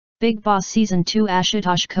Bigg Boss Season 2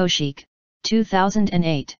 Ashutosh Kaushik,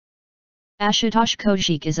 2008. Ashutosh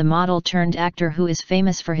Kaushik is a model-turned-actor who is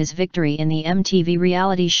famous for his victory in the MTV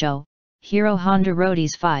reality show, Hero Honda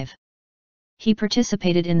Roadies 5. He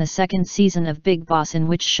participated in the second season of Bigg Boss in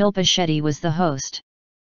which Shilpa Shetty was the host.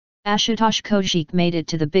 Ashutosh Kaushik made it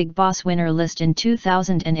to the Bigg Boss winner list in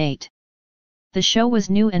 2008. The show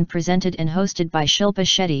was new and presented and hosted by Shilpa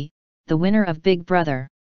Shetty, the winner of Big Brother.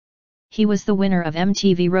 He was the winner of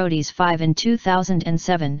MTV Roadies 5 in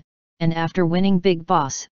 2007, and after winning Bigg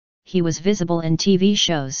Boss, he was visible in TV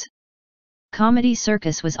shows. Comedy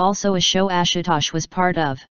Circus was also a show Ashutosh was part of.